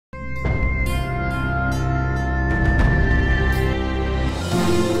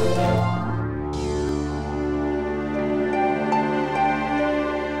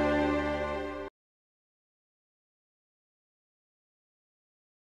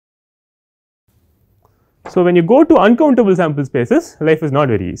So, when you go to uncountable sample spaces, life is not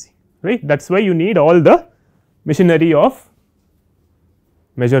very easy, right. That is why you need all the machinery of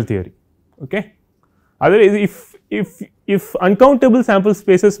measure theory. Okay. Otherwise, if uncountable sample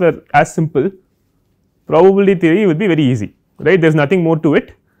spaces were as simple, probability theory would be very easy, right. There is nothing more to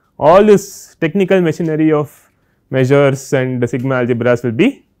it. All this technical machinery of measures and the sigma algebras will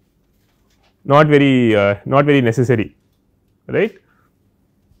be not very necessary, right.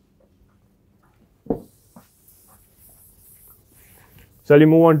 Shall we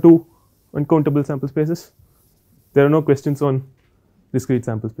move on to uncountable sample spaces? There are no questions on discrete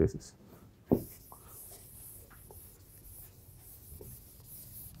sample spaces.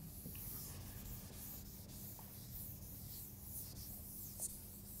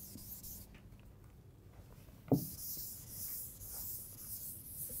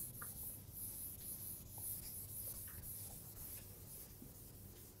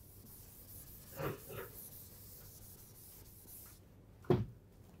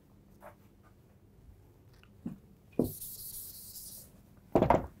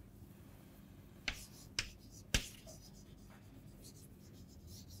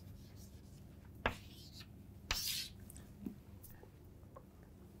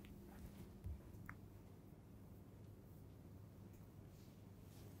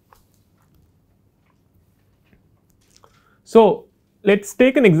 So, let us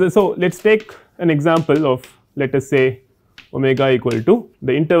take an example of, let us say omega equal to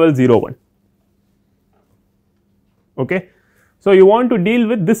the interval 0 1. Okay. So, you want to deal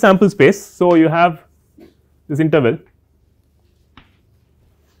with this sample space. So, you have this interval,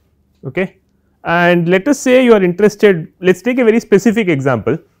 okay, and let us say you are interested, let us take a very specific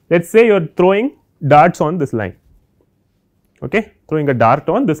example, let us say you are throwing darts on this line, okay, throwing a dart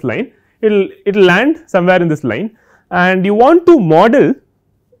on this line, it will land somewhere in this line, and you want to model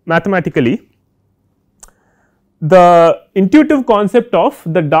mathematically the intuitive concept of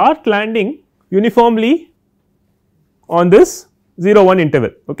the dart landing uniformly on this 0 1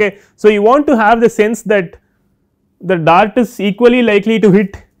 interval. Okay. So, you want to have the sense that the dart is equally likely to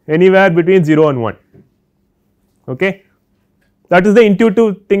hit anywhere between 0 and 1. Okay. That is the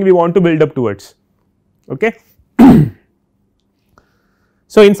intuitive thing we want to build up towards. Okay.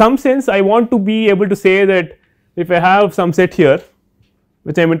 So, in some sense I want to be able to say that if I have some set here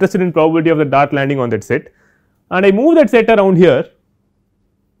which I am interested in probability of the dart landing on that set, and I move that set around here,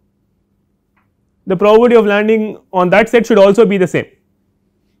 the probability of landing on that set should also be the same,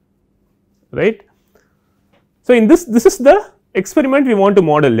 right. So, in this is the experiment we want to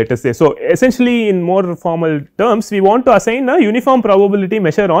model, let us say. So, essentially in more formal terms we want to assign a uniform probability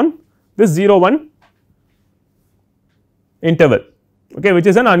measure on this 0 1 interval, okay, which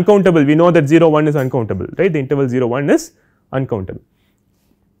is an uncountable. We know that 0 1 is uncountable, right, the interval 0 1 is uncountable.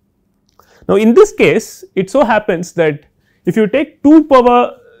 Now, in this case it so happens that if you take 2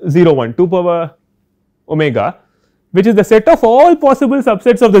 power 0 1, 2 power omega, which is the set of all possible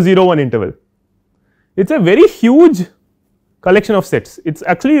subsets of the 0 1 interval, it is a very huge collection of sets. It is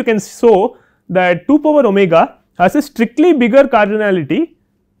actually, you can show that 2 power omega has a strictly bigger cardinality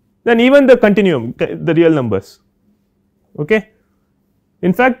than even the continuum, the real numbers. Okay.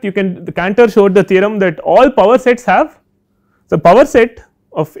 In fact, you can, the Cantor showed the theorem that all power sets have, the power set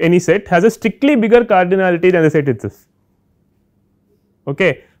of any set has a strictly bigger cardinality than the set itself.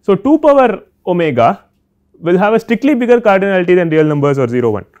 Okay. So, 2 power omega will have a strictly bigger cardinality than real numbers or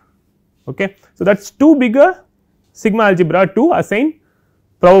 0 1. Okay. So, that is too big a sigma algebra to assign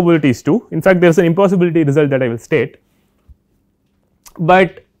probabilities to. In fact, there is an impossibility result that I will state,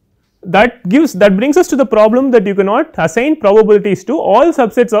 but that brings us to the problem that you cannot assign probabilities to all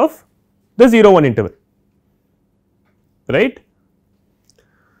subsets of the 0 1 interval, right.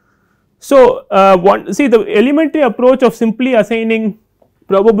 So, see, the elementary approach of simply assigning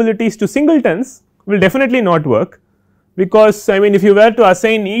probabilities to singletons will definitely not work, because I mean if you were to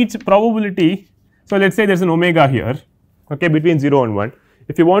assign each probability, so let us say there is an omega here, okay, between 0 and 1,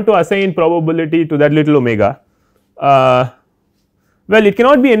 if you want to assign probability to that little omega, well, it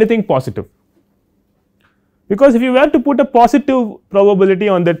cannot be anything positive, because if you were to put a positive probability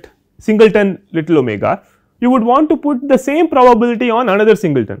on that singleton little omega, you would want to put the same probability on another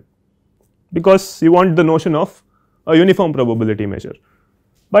singleton, because you want the notion of a uniform probability measure.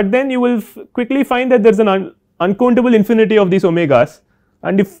 But then you will quickly find that there is an uncountable infinity of these omegas,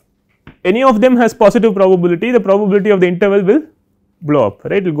 and if any of them has positive probability, the probability of the interval will blow up,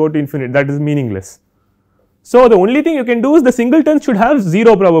 right, it will go to infinite, that is meaningless. So, the only thing you can do is the singleton should have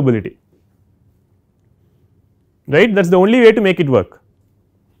 0 probability, right, that is the only way to make it work.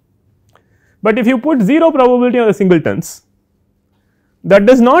 But if you put 0 probability on the singletons, that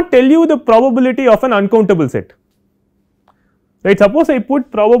does not tell you the probability of an uncountable set, right. Suppose I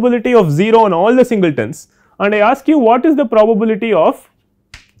put probability of 0 on all the singletons and I ask you what is the probability of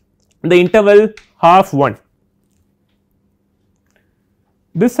the interval half 1.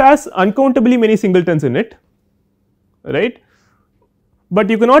 This has uncountably many singletons in it, right, but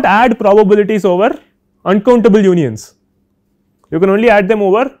you cannot add probabilities over uncountable unions, you can only add them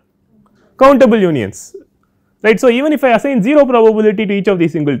over countable unions, right. So, even if I assign 0 probability to each of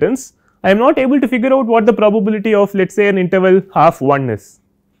these singletons, I am not able to figure out what the probability of let us say an interval half 1 is,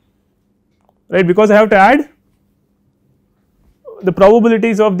 right, because I have to add the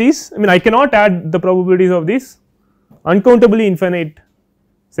probabilities of these, I mean I cannot add the probabilities of these uncountably infinite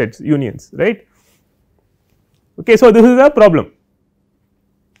sets unions, right. Okay, so, this is a problem.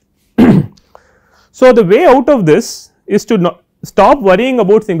 So, the way out of this is to stop worrying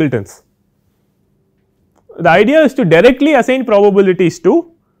about singletons. The idea is to directly assign probabilities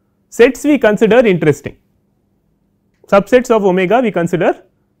to sets we consider interesting, subsets of omega we consider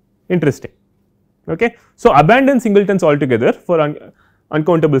interesting. Okay. So, abandon singletons altogether for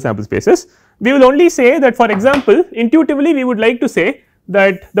uncountable sample spaces. We will only say that, for example, intuitively we would like to say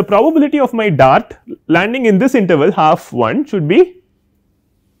that the probability of my dart landing in this interval half 1 should be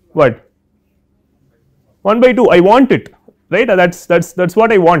what 1 by 2, I want it, right, that is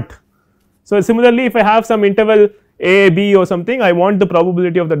what I want. So, similarly if I have some interval a b or something, I want the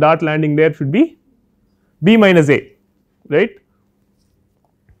probability of the dart landing there should be b minus a, right,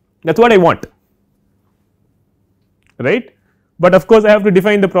 that is what I want, right, but of course I have to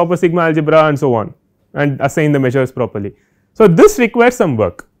define the proper sigma algebra and so on and assign the measures properly. So, this requires some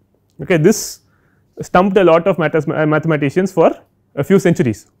work, okay. This stumped a lot of mathematicians for a few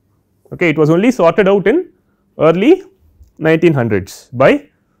centuries, okay. It was only sorted out in early 1900s by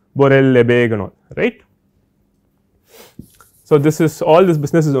Borel, Lebesgue and all, right. So, this is all this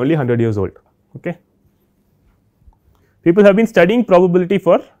business is only 100 years old, okay. People have been studying probability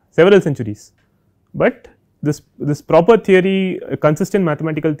for several centuries, but this proper theory, consistent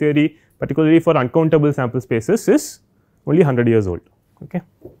mathematical theory, particularly for uncountable sample spaces, is only 100 years old, okay.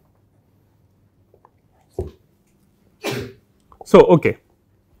 So, okay.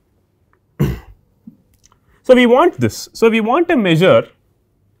 So, we want this. So, we want a measure,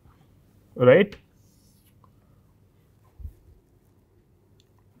 right,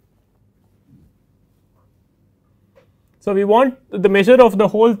 so we want the measure of the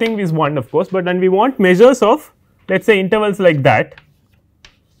whole thing is 1 of course, but then we want measures of let us say intervals like that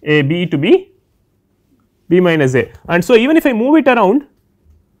a b to be b minus a, and so even if I move it around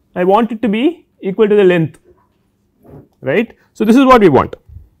I want it to be equal to the length, right. So, this is what we want.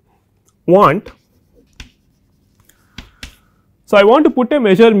 So, I want to put a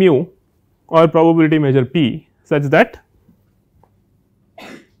measure mu or probability measure p such that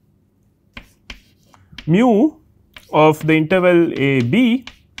mu of the interval a b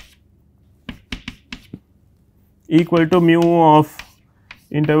equal to mu of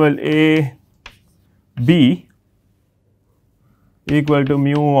interval a b equal to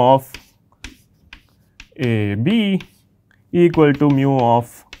mu of a b equal to mu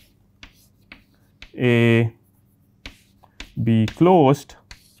of a b closed,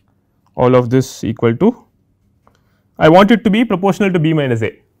 all of this equal to, I want it to be proportional to b minus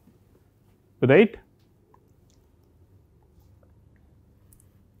a, right.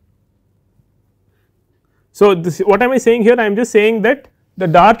 So, this what am I saying here? I am just saying that the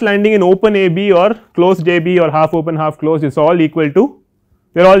dart landing in open a b or closed a b or half open half closed is all equal to,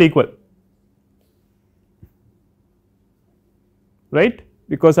 they are all equal, right,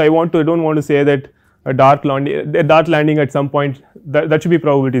 because I do not want to say that a dart landing at some point that should be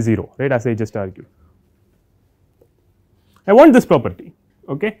probability 0, right, as I just argued. I want this property,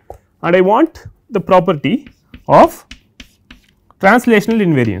 okay, and I want the property of translational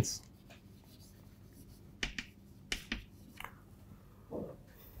invariance.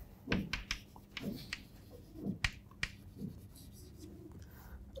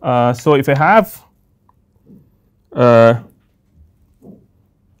 So, if I have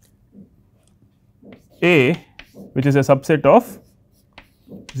A which is a subset of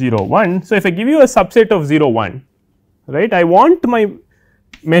 0 1. So, if I give you a subset of 0 1, right, I want my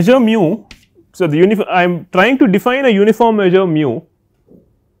measure mu. So, I am trying to define a uniform measure mu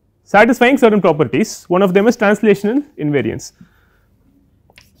satisfying certain properties, one of them is translational invariance.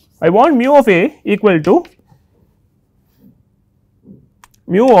 I want mu of A equal to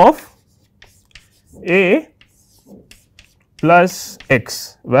mu of A plus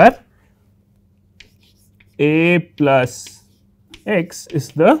x, where A plus x is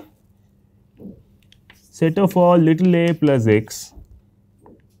the set of all little a plus x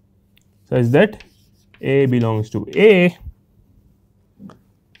such that A belongs to A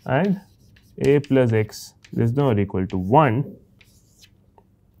and A plus x less than or equal to 1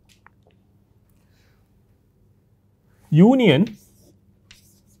 union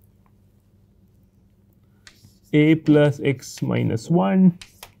A plus x minus 1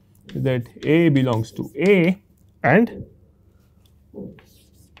 that A belongs to A and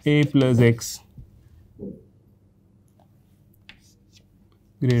A plus x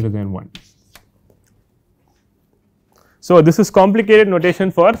greater than 1. So, this is complicated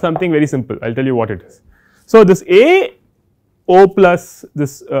notation for something very simple. I will tell you what it is. So, this A O plus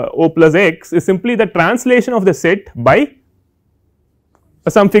this O plus x is simply the translation of the set by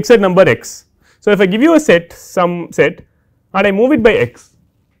some fixed number x. So, if I give you a set, some set and I move it by x,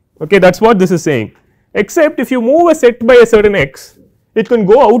 okay, that is what this is saying, except if you move a set by a certain x, it can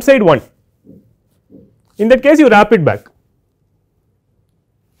go outside 1. In that case, you wrap it back.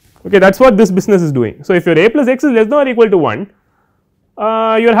 Okay, that is what this business is doing. So, if your A plus x is less than or equal to 1,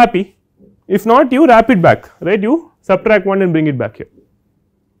 you are happy. If not, you wrap it back, right, you subtract 1 and bring it back here,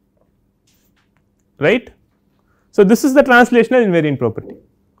 right. So, this is the translational invariant property,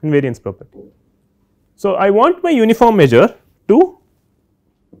 invariance property. So, I want my uniform measure to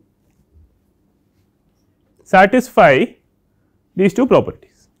satisfy these two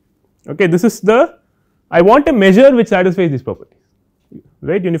properties. Okay, this is the, I want a measure which satisfies these properties,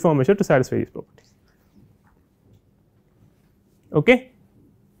 right, uniform measure to satisfy these properties. Okay.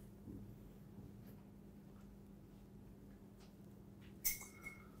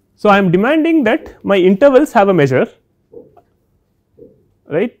 So, I am demanding that my intervals have a measure,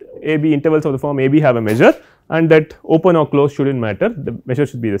 right, A B intervals of the form A B have a measure and that open or closed should not matter, the measure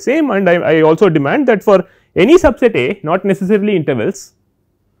should be the same, and I also demand that for any subset A, not necessarily intervals,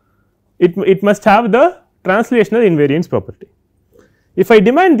 it must have the translational invariance property. If I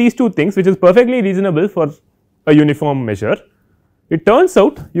demand these two things, which is perfectly reasonable for a uniform measure, it turns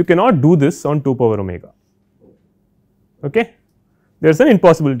out you cannot do this on 2 power omega. Okay. There is an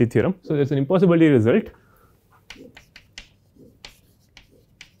impossibility theorem. So, there is an impossibility result.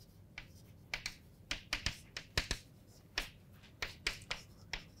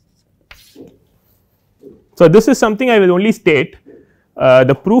 So, this is something I will only state,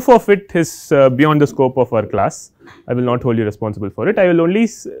 the proof of it is beyond the scope of our class. I will not hold you responsible for it. I will only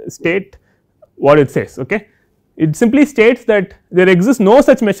state what it says. Okay. It simply states that there exists no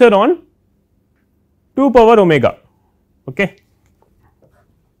such measure on 2 power omega. Okay.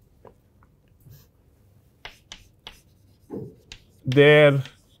 There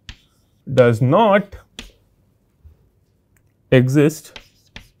does not exist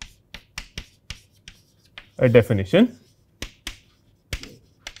a definition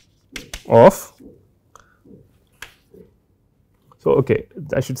of, so okay,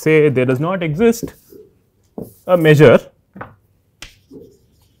 I should say there does not exist a measure,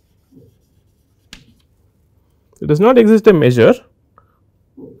 there does not exist a measure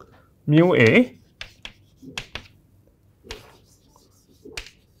mu A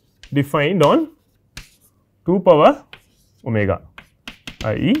defined on 2 power omega,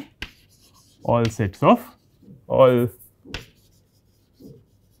 i.e. all sets of all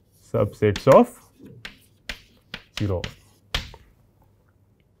subsets of 0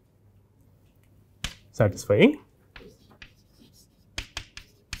 satisfying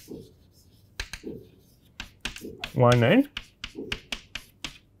one and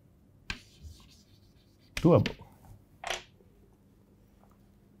 2 above.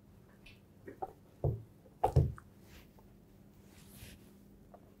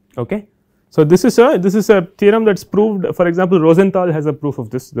 Okay. So, this is a theorem that is proved, for example, Rosenthal has a proof of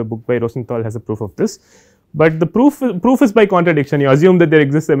this, the book by Rosenthal has a proof of this, but the proof is by contradiction. You assume that there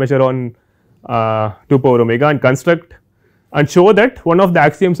exists a measure on 2 power omega and construct and show that one of the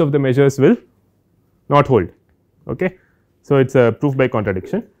axioms of the measures will not hold. Okay. So, it is a proof by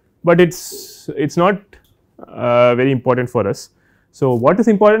contradiction, but it is not very important for us. So, what is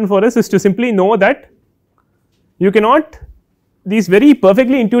important for us is to simply know that you cannot, these very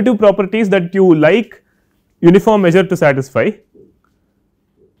perfectly intuitive properties that you like uniform measure to satisfy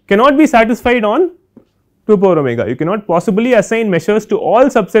cannot be satisfied on 2 power omega. You cannot possibly assign measures to all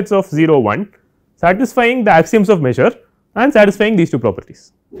subsets of 0 1 satisfying the axioms of measure and satisfying these two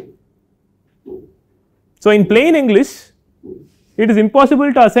properties. So, in plain English, it is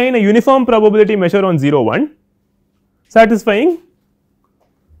impossible to assign a uniform probability measure on 0 1 satisfying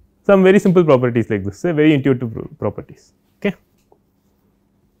some very simple properties like this, say very intuitive properties. Okay.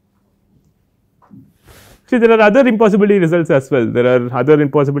 See, there are other impossibility results as well. There are other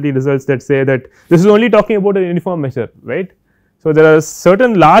impossibility results that say that this is only talking about a uniform measure, right. So, there are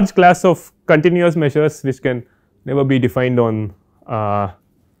certain large class of continuous measures which can never be defined on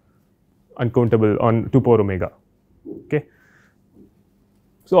uncountable on 2 power omega. Okay.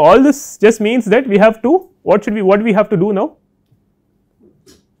 So, all this just means that we have to what we have to do now?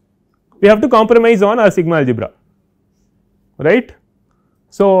 We have to compromise on our sigma algebra, right.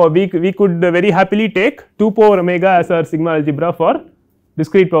 So, we could very happily take 2 power omega as our sigma algebra for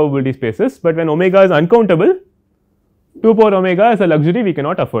discrete probability spaces, but when omega is uncountable, 2 power omega is a luxury we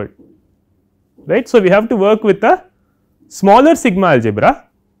cannot afford, right. So, we have to work with a smaller sigma algebra,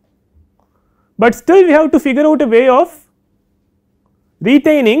 but still we have to figure out a way of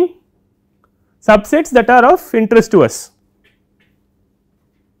retaining subsets that are of interest to us,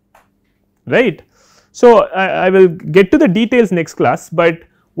 right. So, I will get to the details next class, but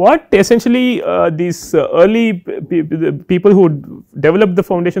what essentially these early people who developed the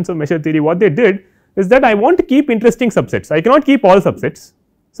foundations of measure theory, what they did is that I want to keep interesting subsets, I cannot keep all subsets.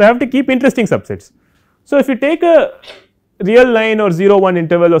 So, I have to keep interesting subsets. So, if you take a real line or 0 1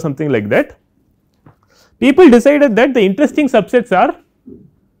 interval or something like that, people decided that the interesting subsets are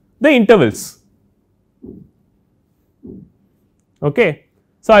the intervals. Okay.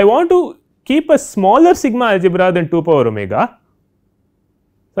 So, I want to keep a smaller sigma algebra than 2 power omega.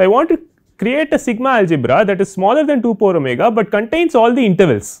 So, I want to create a sigma algebra that is smaller than 2 power omega, but contains all the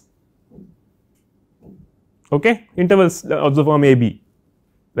intervals, okay, intervals of the form a b,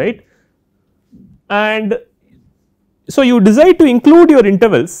 right. And so, you decide to include your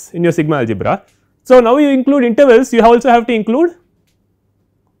intervals in your sigma algebra. So, now you include intervals, you also have to include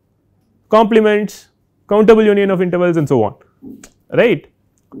complements, countable union of intervals and so on, right.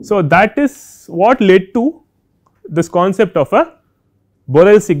 So, that is what led to this concept of a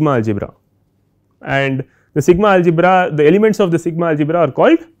Borel sigma algebra, and the sigma algebra, the elements of the sigma algebra are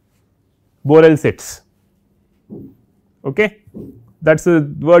called Borel sets, okay. That is a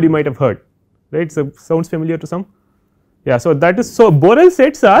word you might have heard, right. So, sounds familiar to some, yeah. So, that is, so Borel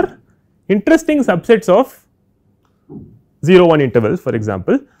sets are interesting subsets of 0 1 intervals, for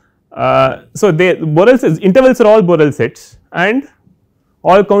example. So, Borel sets, intervals are all Borel sets, and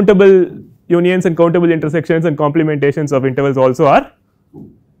all countable unions and countable intersections and complementations of intervals also are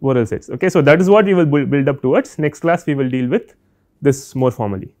Borel sets, okay. So, that is what we will build up towards. Next class we will deal with this more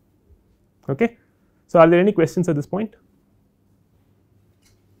formally, okay. So, are there any questions at this point?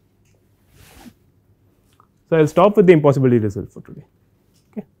 So, I will stop with the impossibility result for today.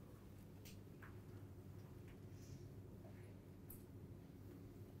 Okay.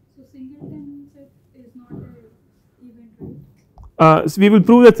 So, singleton set is not an event, right? So, we will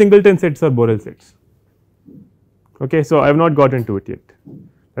prove that singleton sets are Borel sets, okay. So, I have not got into it yet,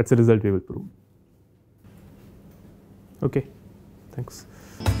 that is the result we will prove, okay. Thanks.